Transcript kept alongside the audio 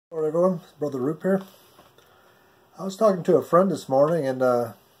everyone, Brother Roop here. I was talking to a friend this morning,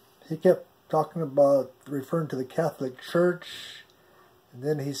 and he kept talking about referring to the Catholic Church, and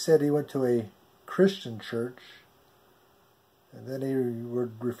then he said he went to a Christian church, and then he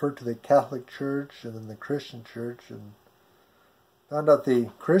would refer to the Catholic Church and then the Christian Church, and found out the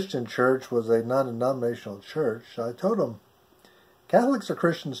Christian Church was a non-denominational church. I told him, Catholics are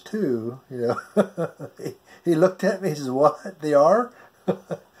Christians too, you know. He looked at me, he says, what, they are?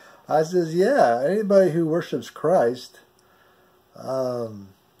 I says, yeah, anybody who worships Christ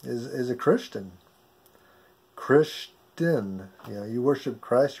is a Christian. Christian, you know, you worship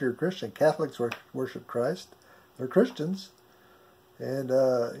Christ, you're a Christian. Catholics worship Christ, they're Christians. And,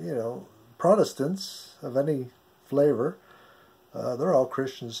 you know, Protestants of any flavor, they're all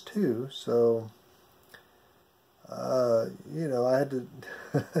Christians too. So, you know, I had to,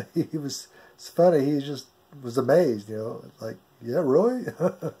 it's funny, he just was amazed, you know, like, yeah, really?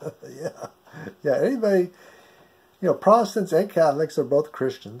 yeah, anybody, you know, Protestants and Catholics are both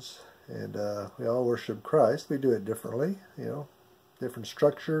Christians, and we all worship Christ. We do it differently, you know, different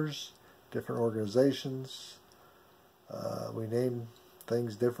structures, different organizations, we name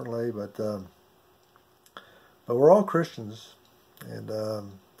things differently, but we're all Christians, and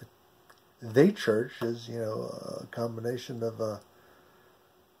the church is, you know, a combination of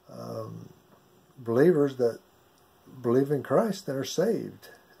believers that believe in Christ and are saved.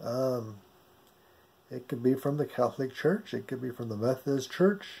 It could be from the Catholic Church, it could be from the Methodist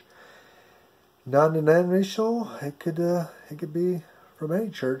Church, non-denominational. It could be from any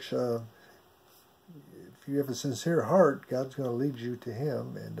church. If you have a sincere heart, God's going to lead you to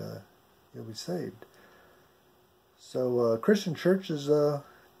Him, and you'll be saved. So Christian church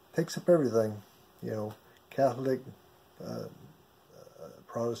takes up everything, you know, Catholic,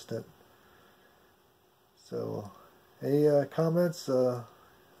 Protestant. So, any comments?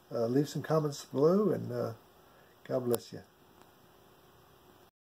 Leave some comments below, and God bless you.